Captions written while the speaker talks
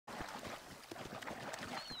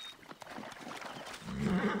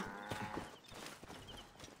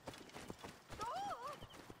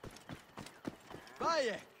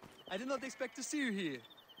I did not expect to see you here.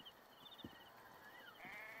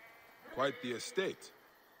 Quite the estate.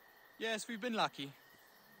 Yes, we've been lucky.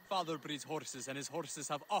 Father breeds horses, and his horses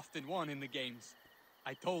have often won in the games.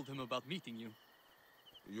 I told him about meeting you.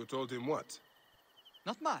 You told him what?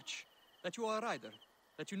 Not much. That you are a rider.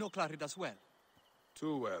 That you know Claridas well.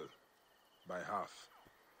 Too well. By half.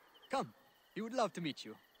 Come. He would love to meet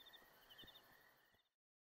you.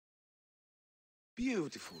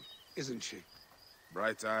 Beautiful, isn't she?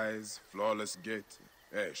 Bright eyes, flawless gait.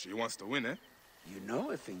 Hey, she wants to win, eh? You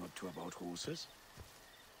know a thing or two about horses.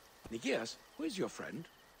 Nikias, who is your friend?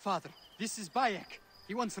 Father, this is Bayek.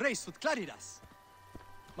 He once raced with Claridas.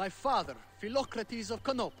 My father, Philocrates of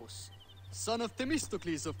Canopus, son of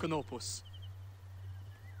Themistocles of Canopus.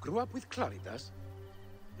 Grew up with Claridas?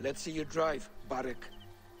 Let's see you drive, Barek.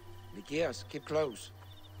 Nikias, keep close.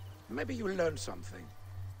 Maybe you'll learn something.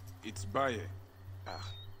 It's Baye. Ah,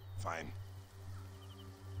 fine.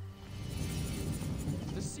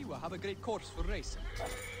 Does Siwa have a great course for racing?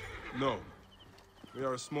 No. We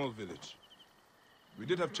are a small village. We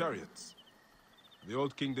did have chariots. The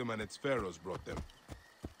old kingdom and its pharaohs brought them.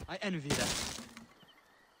 I envy that.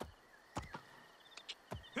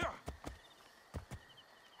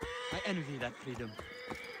 I envy that freedom.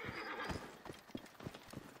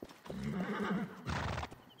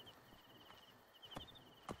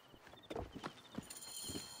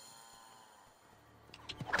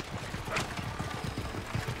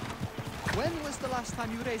 When was the last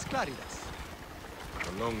time you raced Claridas?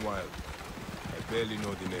 A long while. I barely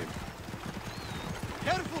know the name.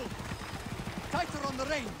 Careful! Tighter on the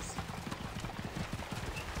reins!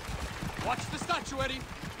 Watch the statuary!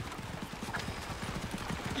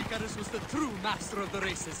 Icarus was the true master of the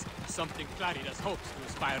races, something Claridas hopes to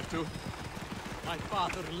aspire to. My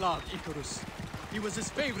father loved Icarus. He was his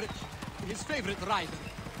favorite rider.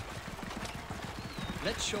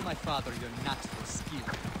 Let's show my father your natural skill.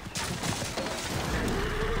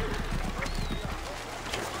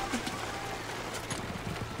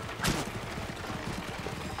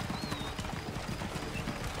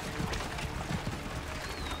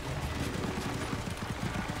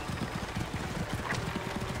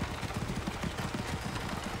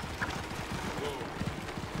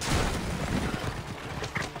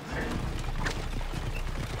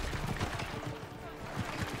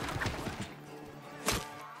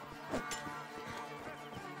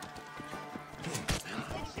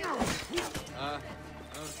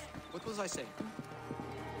 What was I saying?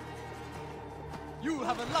 You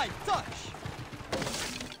have a light touch!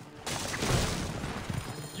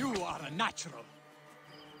 You are a natural!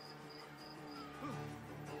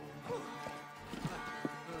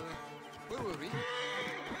 Where were we?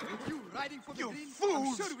 With you riding for the You green?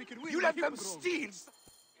 fools! I'm sure we could win You the let them Hippodrome. steal!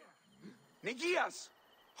 Nikias!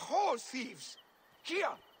 Horse thieves!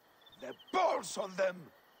 Here! The balls on them!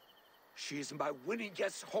 She is my winning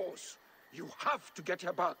guest's horse. You have to get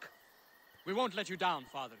her back. We won't let you down,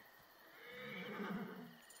 Father.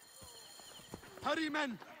 Hurry,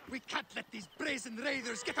 men! We can't let these brazen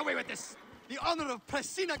raiders get away with this! The honor of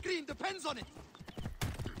Pressina Green depends on it!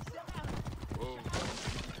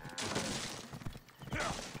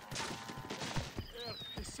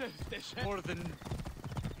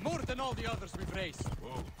 More than all the others we've raced.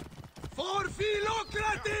 Whoa. For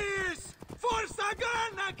Philocrates! For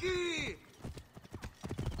Saganaki!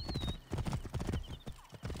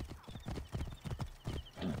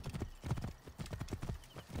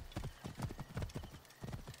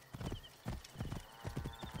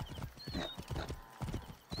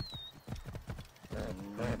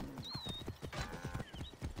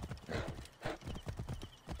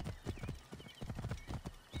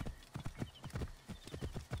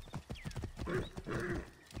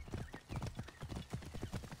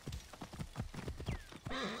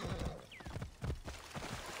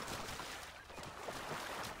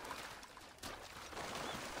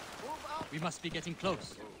 We must be getting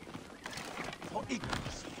close. For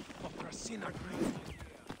Icarus, for Pressina Green.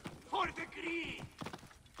 For the Green!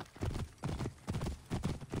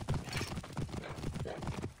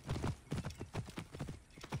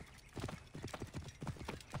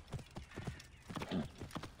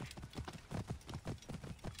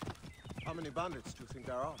 How many bandits do you think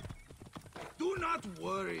there are? Do not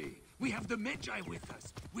worry. We have the Magi with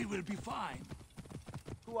us. We will be fine.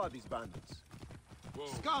 Who are these bandits?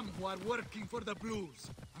 Scum who are working for the Blues,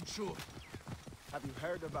 I'm sure. Have you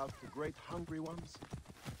heard about the Great Hungry Ones?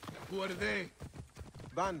 Who are they?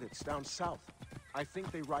 Bandits down south. I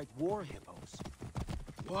think they ride war hippos.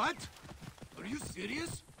 What? Are you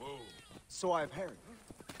serious? So I've heard.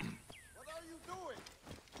 What are you doing?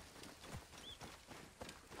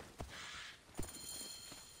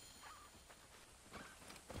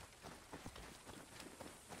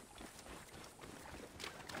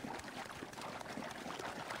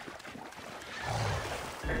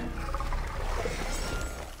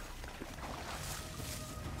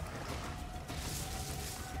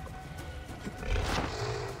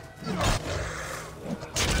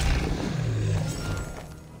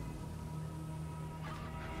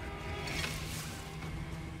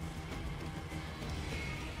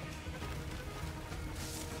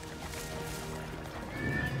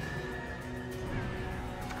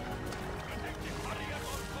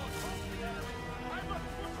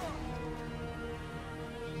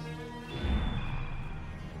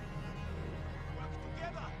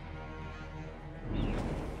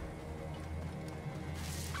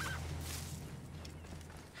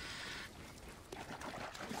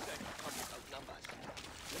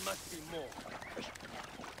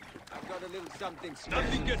 little something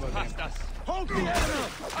Nothing gets past us. Hold the enemy!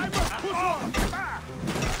 I must push on! Ah!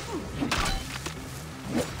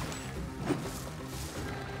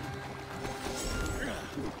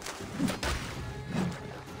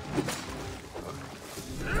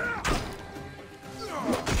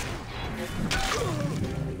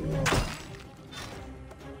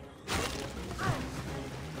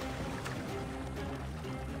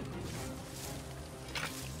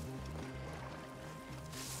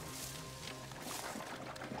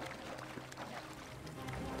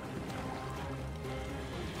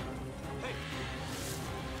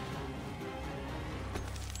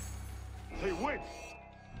 They win!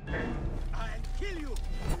 I'll kill you!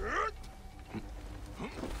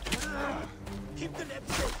 Keep the net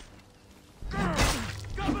safe!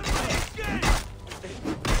 Cover my escape!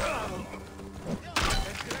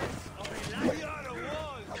 We are a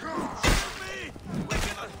wall! Shoot me! We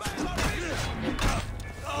cannot back!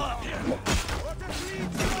 What a lead!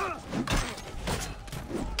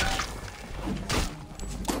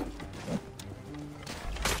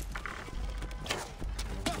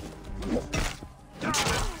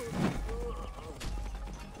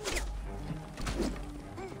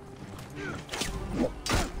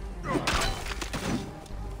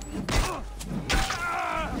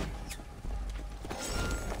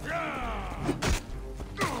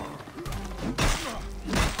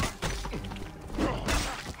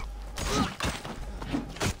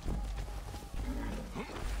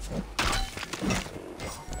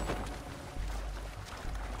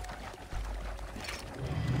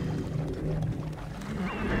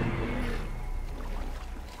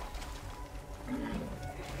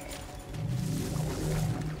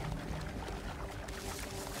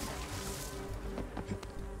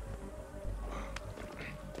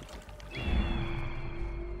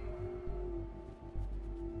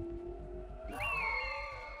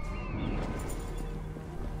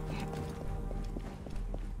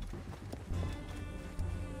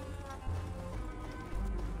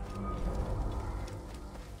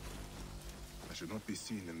 I should not be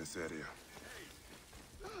seen in this area.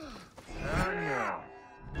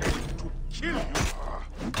 To kill you!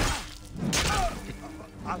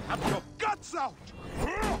 I'll have your guts out!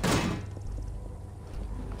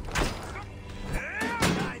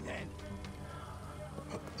 Die then!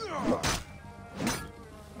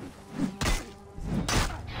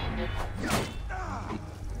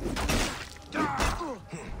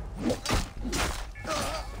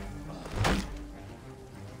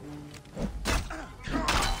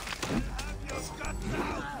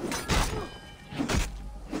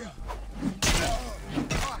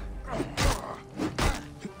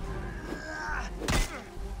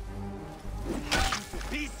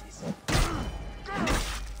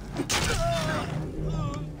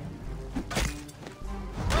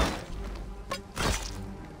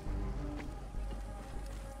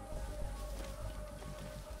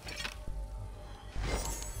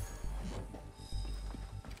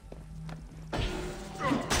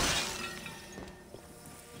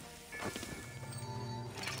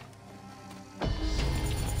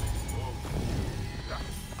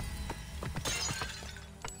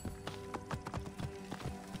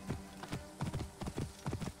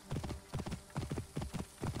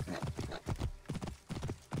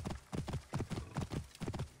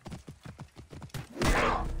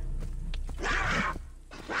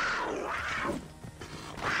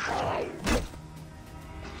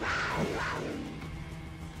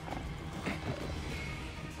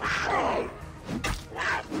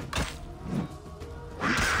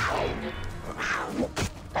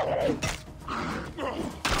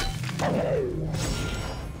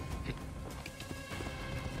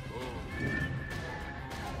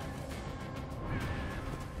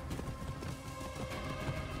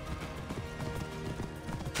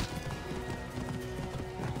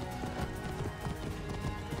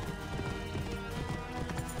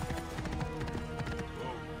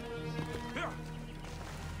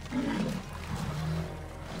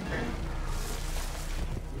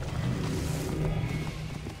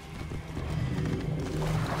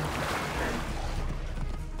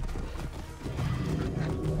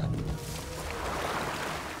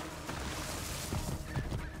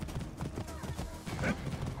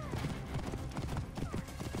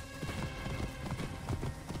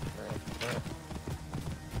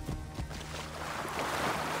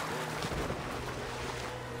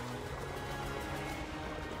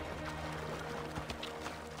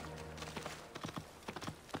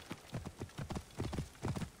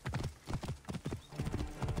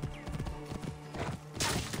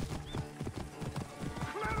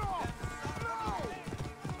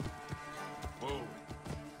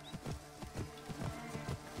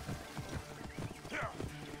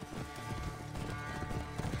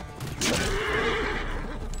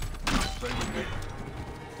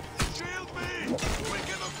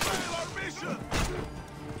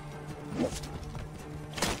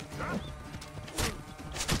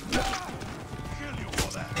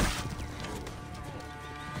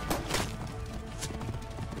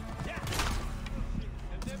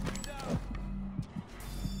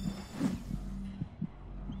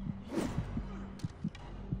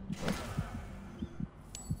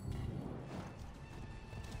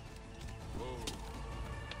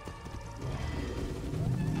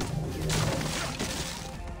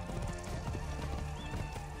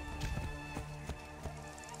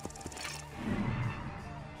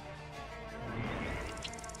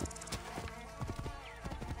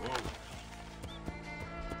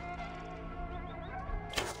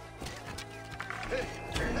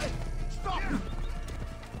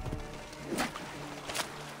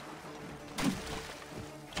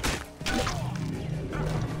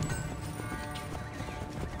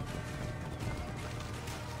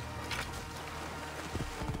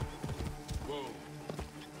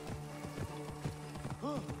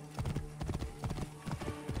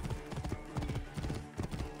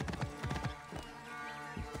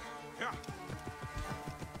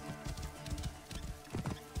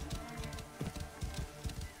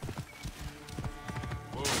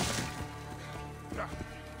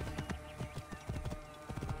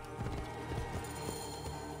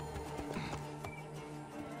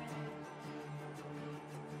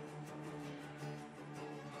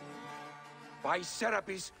 By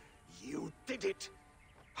Serapis, you did it!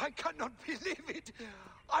 I cannot believe it!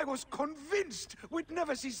 I was convinced we'd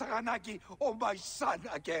never see Saganaki or my son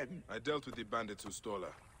again! I dealt with the bandits who stole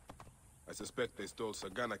her. I suspect they stole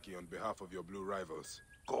Saganaki on behalf of your blue rivals.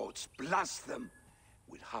 Gods bless them!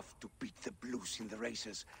 We'll have to beat the blues in the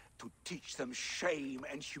races to teach them shame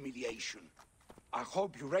and humiliation. I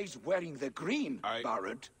hope you raise wearing the green,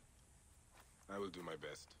 Baron. I will do my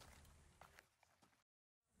best.